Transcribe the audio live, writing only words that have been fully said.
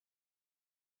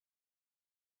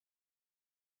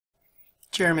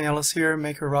Jeremy Ellis here,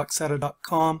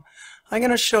 makerrocksetta.com. I'm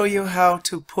going to show you how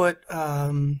to put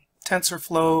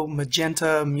Tensorflow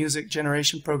Magenta music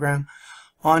generation program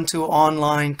onto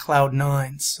online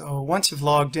Cloud9. So once you've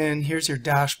logged in, here's your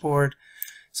dashboard.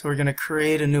 So we're going to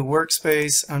create a new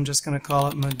workspace. I'm just going to call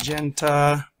it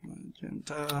Magenta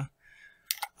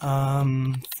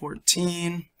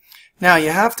 14. Now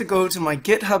you have to go to my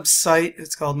GitHub site.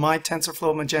 It's called My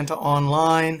TensorFlow Magenta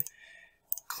Online.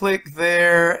 Click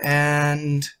there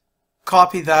and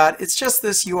copy that. It's just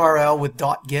this URL with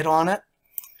 .git on it.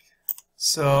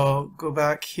 So go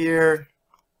back here.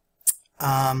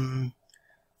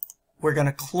 We're going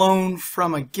to clone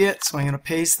from a Git, so I'm going to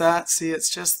paste that. See,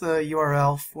 it's just the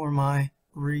URL for my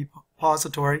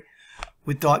repository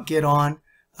with .git on.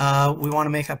 We want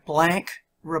to make a blank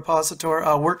repository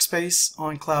workspace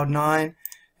on Cloud9,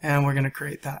 and we're going to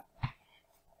create that.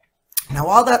 Now,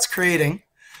 while that's creating,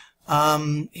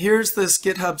 here's this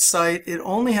GitHub site. It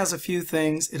only has a few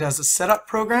things. It has a setup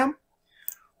program,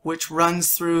 which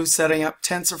runs through setting up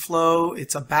TensorFlow.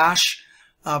 It's a bash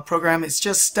program. It's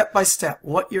just step by step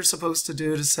what you're supposed to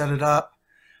do to set it up.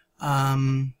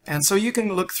 And so you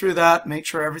can look through that, make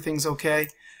sure everything's okay.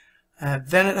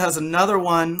 Then it has another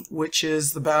one, which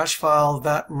is the bash file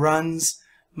that runs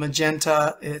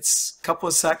Magenta. It's a couple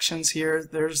of sections here.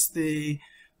 There's the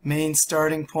main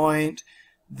starting point.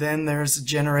 Then there's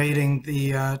generating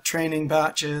the training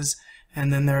batches,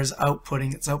 and then there's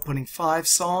outputting. It's outputting 5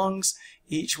 songs,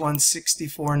 each one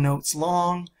 64 notes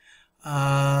long.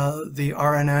 The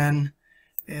RNN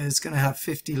is going to have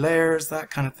 50 layers, that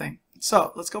kind of thing.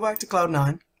 So let's go back to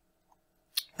Cloud9.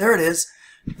 There it is.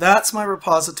 That's my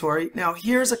repository. Now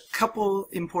here's a couple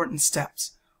important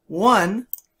steps. One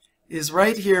is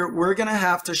right here, we're going to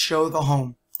have to show the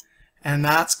home. And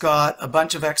that's got a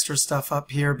bunch of extra stuff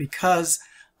up here because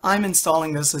I'm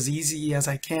installing this as easy as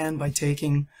I can by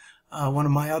taking one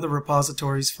of my other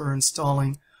repositories for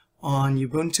installing on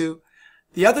Ubuntu.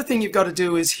 The other thing you've got to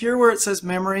do is here where it says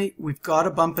memory, we've got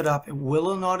to bump it up. It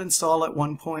will not install at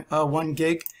 1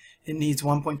 gig. It needs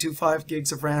 1.25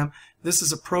 gigs of RAM. This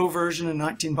is a pro version and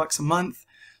 19 bucks a month.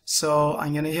 So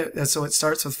I'm going to hit, so it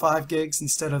starts with 5 gigs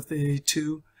instead of the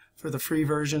 2 for the free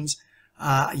versions.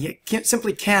 You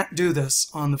simply can't do this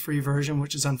on the free version,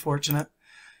 which is unfortunate.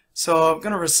 So I'm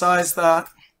going to resize that.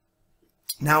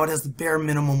 Now it has the bare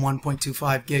minimum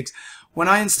 1.25 gigs. When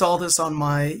I install this on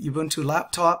my Ubuntu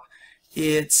laptop,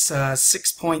 it's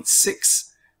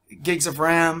 6.6 gigs of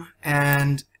RAM,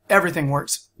 and everything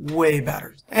works way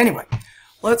better. Anyway,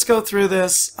 let's go through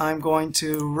this. I'm going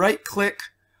to right-click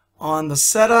on the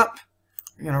setup.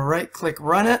 I'm going to right-click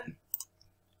Run It,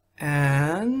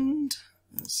 and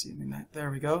let's see,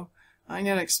 there we go. I'm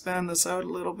going to expand this out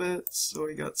a little bit so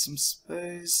we got some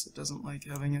space. It doesn't like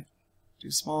having it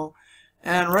too small.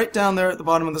 And right down there at the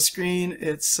bottom of the screen,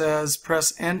 it says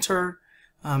press Enter.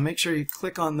 Make sure you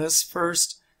click on this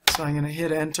first. So I'm going to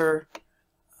hit Enter.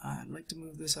 I'd like to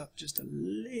move this up just a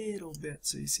little bit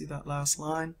so you see that last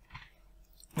line.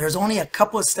 There's only a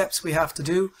couple of steps we have to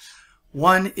do.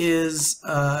 One is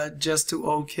just to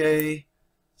OK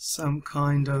some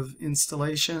kind of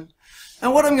installation.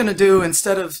 And what I'm going to do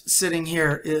instead of sitting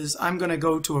here is I'm going to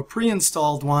go to a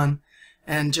pre-installed one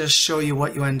and just show you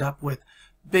what you end up with.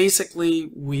 Basically,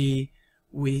 we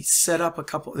set up a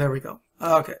couple. There we go.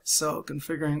 Okay, so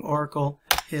configuring Oracle,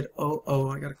 hit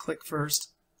I got to click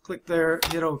first. Click there,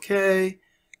 hit OK,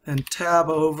 then tab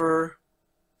over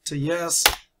to yes,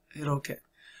 hit OK.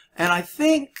 And I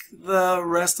think the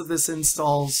rest of this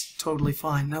installs totally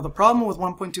fine. Now the problem with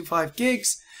 1.25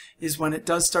 gigs is when it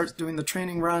does start doing the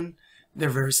training run, they're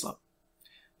very slow.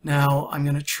 Now I'm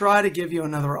going to try to give you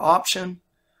another option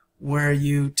where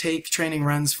you take training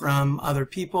runs from other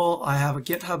people. I have a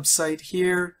GitHub site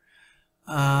here.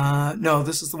 No,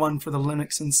 this is the one for the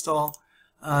Linux install.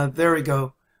 There we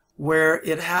go. Where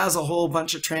it has a whole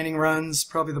bunch of training runs.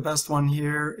 Probably the best one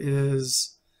here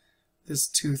is this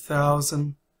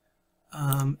 2000.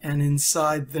 And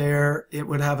inside there, it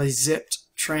would have a zipped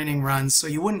training run. So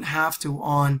you wouldn't have to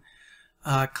on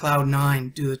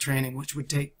Cloud9 do the training, which would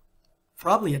take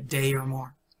probably a day or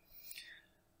more.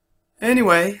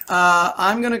 Anyway,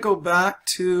 I'm going to go back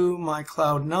to my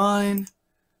Cloud9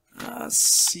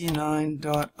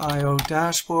 c9.io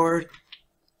dashboard,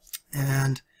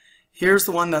 and here's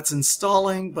the one that's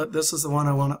installing, but this is the one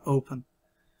I want to open.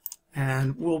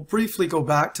 And we'll briefly go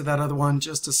back to that other one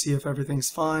just to see if everything's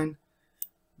fine.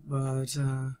 But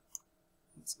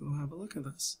let's go have a look at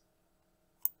this.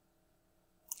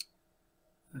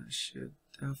 That should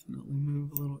definitely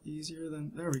move a little easier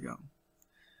than, there we go.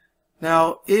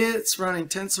 Now it's running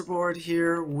TensorBoard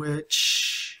here,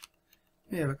 which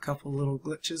may have a couple little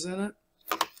glitches in it.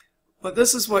 But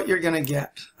this is what you're going to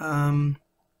get.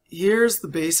 Here's the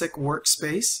basic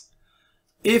workspace.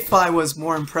 If I was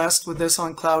more impressed with this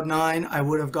on Cloud 9, I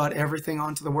would have got everything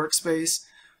onto the workspace.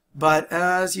 But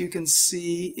as you can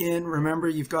see remember,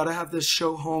 you've got to have this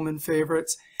show home and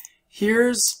favorites.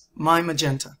 Here's my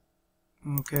Magenta.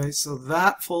 Okay, so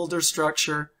that folder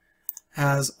structure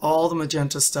has all the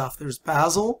Magenta stuff. There's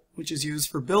Bazel, which is used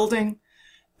for building.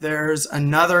 There's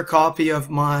another copy of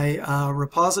my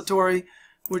repository,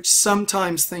 which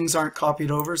sometimes things aren't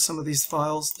copied over. Some of these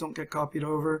files don't get copied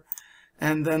over.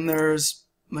 And then there's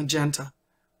Magenta.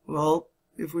 Well,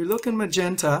 if we look in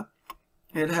Magenta,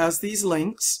 it has these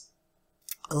links.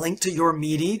 A link to your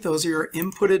MIDI. Those are your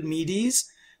inputted MIDIs.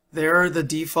 There are the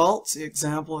defaults,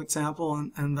 example,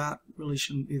 and that really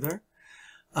shouldn't be there.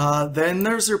 Then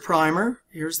there's your primer.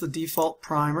 Here's the default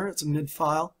primer. It's a mid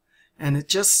file, and it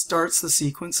just starts the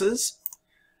sequences.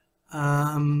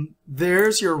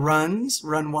 There's your runs,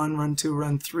 run 1, run 2,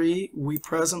 run 3. We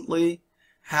presently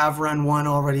have run 1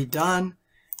 already done.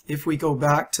 If we go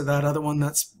back to that other one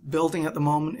that's building at the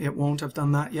moment, it won't have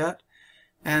done that yet.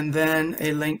 And then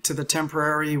a link to the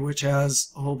temporary, which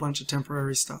has a whole bunch of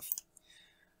temporary stuff.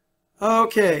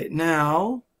 Okay,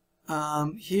 now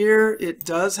here it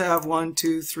does have 1,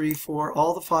 2, 3, 4.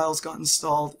 All the files got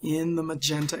installed in the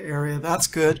Magenta area. That's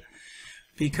good,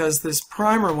 because this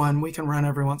primer one we can run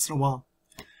every once in a while.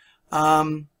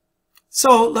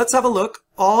 So let's have a look.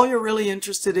 All you're really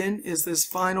interested in is this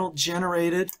final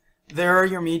generated. There are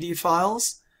your MIDI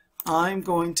files. I'm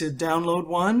going to download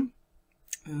one.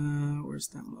 Where's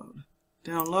download?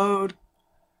 Download.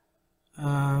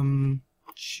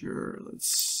 Sure,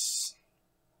 let's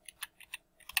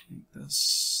make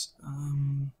this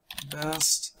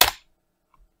best.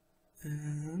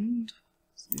 And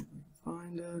see if we can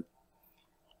find it.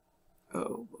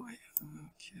 Oh boy.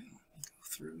 Okay, let me go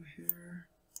through here.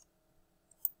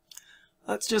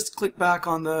 Let's just click back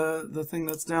on the thing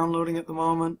that's downloading at the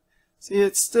moment. See,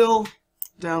 it's still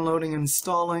downloading and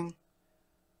installing.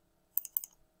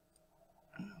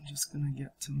 I'm just going to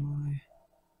get to my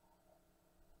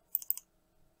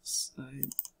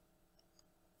site.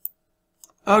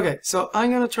 Okay, so I'm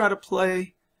going to try to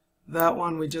play that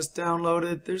one we just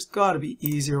downloaded. There's got to be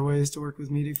easier ways to work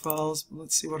with MIDI files.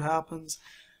 Let's see what happens.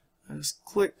 I just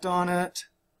clicked on it.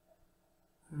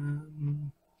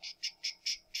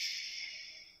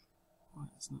 Why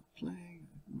it's not playing?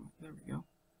 There we go.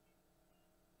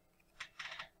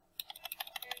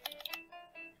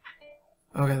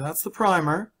 Okay, that's the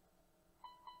primer.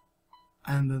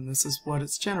 And then this is what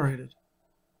it's generated.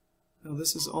 Now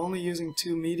this is only using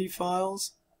 2 MIDI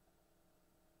files.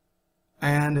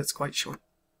 And it's quite short.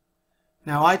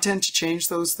 Now I tend to change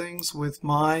those things with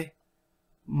my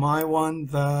one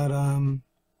that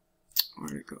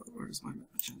where'd it go? Where's my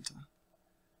Magenta?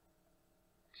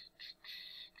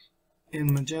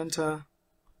 In Magenta,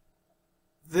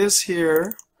 this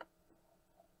here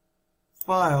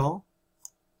file,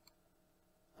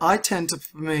 I tend to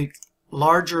make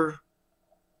larger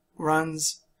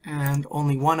runs and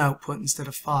only 1 output instead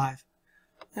of 5,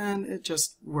 and it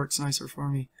just works nicer for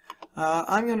me.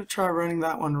 I'm going to try running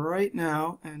that one right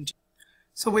now. And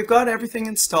so we've got everything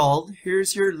installed.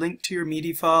 Here's your link to your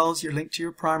MIDI files, your link to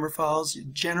your primer files, your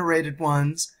generated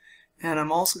ones, and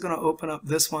I'm also going to open up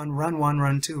this one, run 1,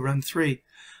 run 2, run 3.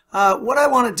 What I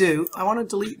want to do, I want to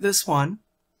delete this one.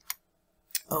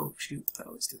 Oh shoot, I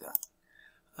always do that.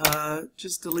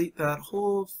 Just delete that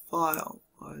whole file.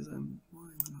 Why am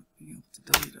I not being able to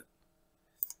delete it?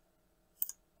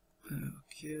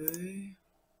 Okay.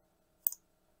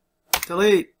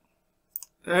 Delete.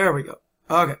 There we go.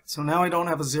 Okay, so now I don't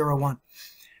have a 0, 1.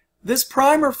 This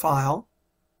primer file,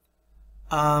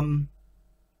 let me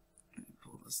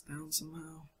pull this down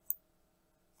somehow.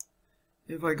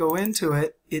 If I go into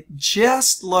it, it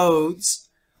just loads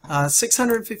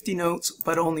 650 notes,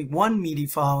 but only 1 MIDI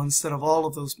file instead of all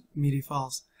of those MIDI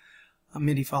files.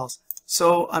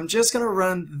 So I'm just going to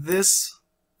run this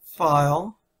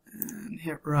file and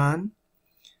hit run.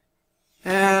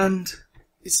 And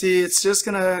you see, it's just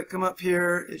going to come up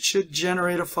here. It should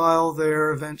generate a file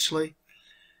there eventually.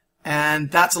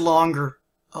 And that's a longer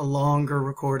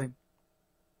recording.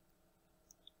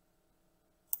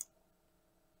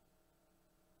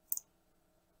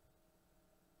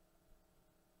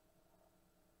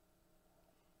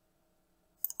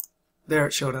 There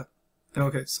it showed up.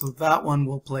 Okay, so that one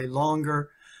will play longer.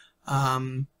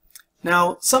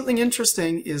 Now, something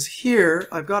interesting is here,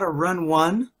 I've got a run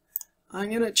 1. I'm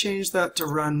going to change that to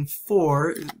run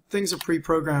 4. Things are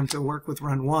pre-programmed to work with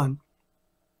run 1.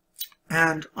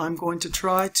 And I'm going to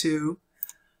try to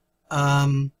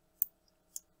bring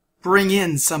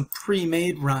in some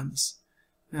pre-made runs.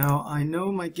 Now I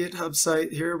know my GitHub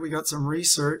site here, we got some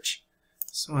research,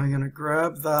 so I'm going to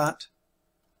grab that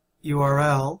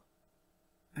URL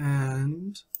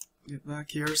and get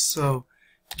back here. So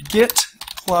git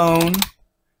clone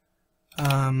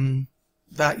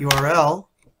that URL.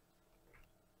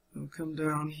 We'll come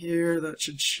down here, that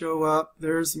should show up.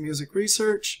 There's the music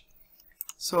research.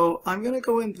 So I'm going to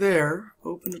go in there,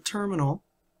 open a terminal,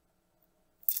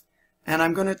 and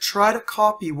I'm going to try to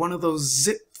copy one of those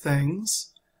zip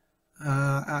things.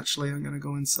 Actually, I'm going to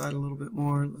go inside a little bit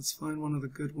more. Let's find one of the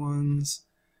good ones.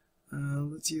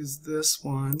 Let's use this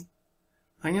one.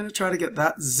 I'm going to try to get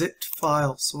that zipped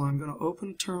file. So I'm going to open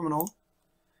a terminal,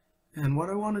 and what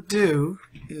I want to do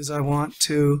is I want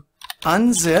to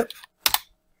unzip,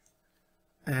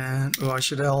 and I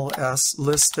should ls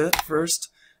list it first,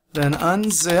 then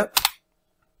unzip.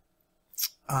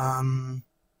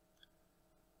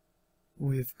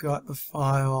 We've got the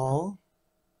file,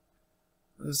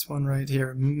 this one right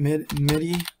here,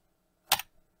 MIDI.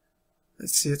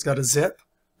 Let's see, it's got a zip,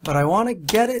 but I want to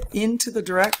get it into the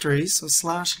directory, so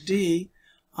 /d.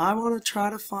 I want to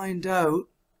try to find out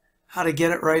how to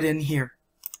get it right in here.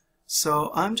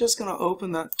 So I'm just going to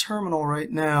open that terminal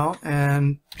right now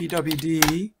and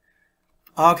pwd.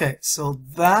 Okay, so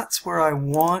that's where I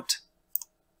want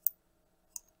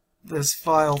this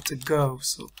file to go.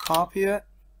 So copy it.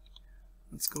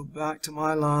 Let's go back to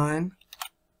my line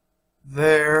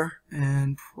there,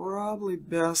 and probably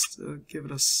best to give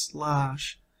it a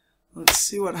slash. Let's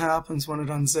see what happens when it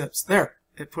unzips. There,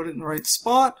 it put it in the right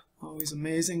spot. Always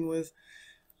amazing with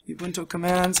Ubuntu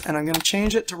commands. And I'm going to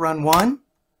change it to run 1.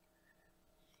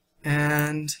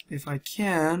 And if I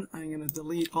can, I'm going to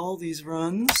delete all these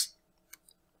runs.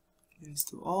 Yes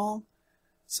to all.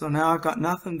 So now I've got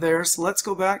nothing there. So let's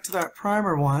go back to that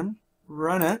primer one,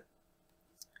 run it,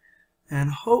 and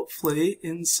hopefully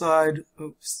inside,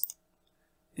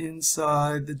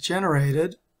 inside the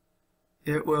generated,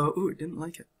 it will, it didn't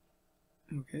like it.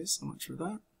 Okay, so much for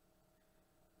that.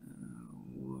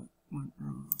 What went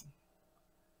wrong?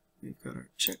 We've got our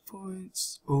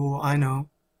checkpoints. Oh, I know.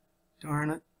 Darn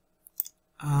it.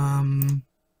 I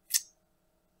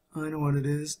know what it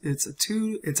is. It's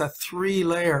a 3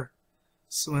 layer.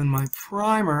 So in my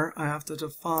primer, I have to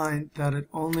define that it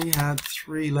only had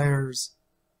 3 layers.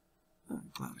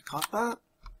 I'm glad I caught that.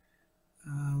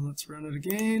 Let's run it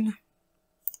again.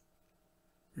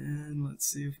 And let's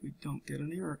see if we don't get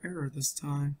an error this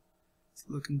time. It's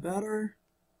looking better.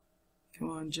 Come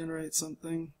on, generate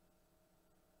something.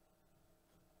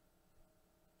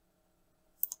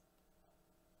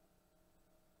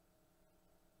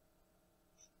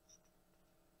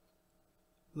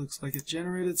 Looks like it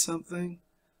generated something.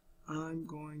 I'm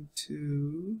going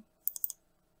to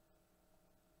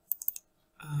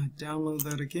download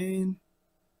that again,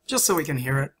 just so we can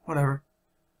hear it. Whatever.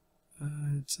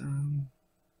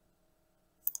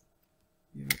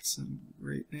 Give it some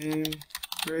great name.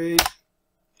 Great.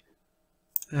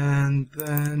 And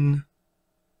then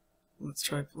let's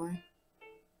try playing.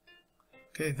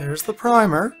 Okay, there's the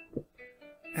primer.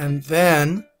 And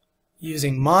then,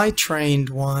 using my trained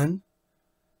one,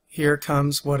 here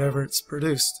comes whatever it's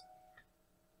produced.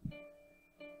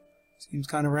 Seems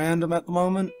kind of random at the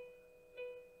moment.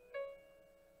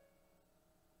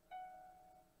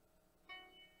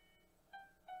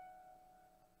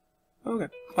 Okay,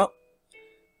 well,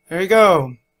 there you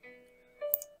go.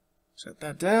 Shut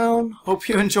that down. Hope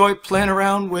you enjoyed playing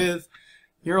around with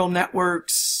neural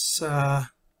networks,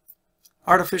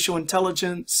 artificial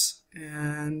intelligence,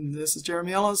 and this is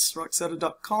Jeremy Ellis,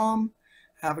 rocksetta.com.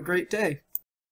 Have a great day.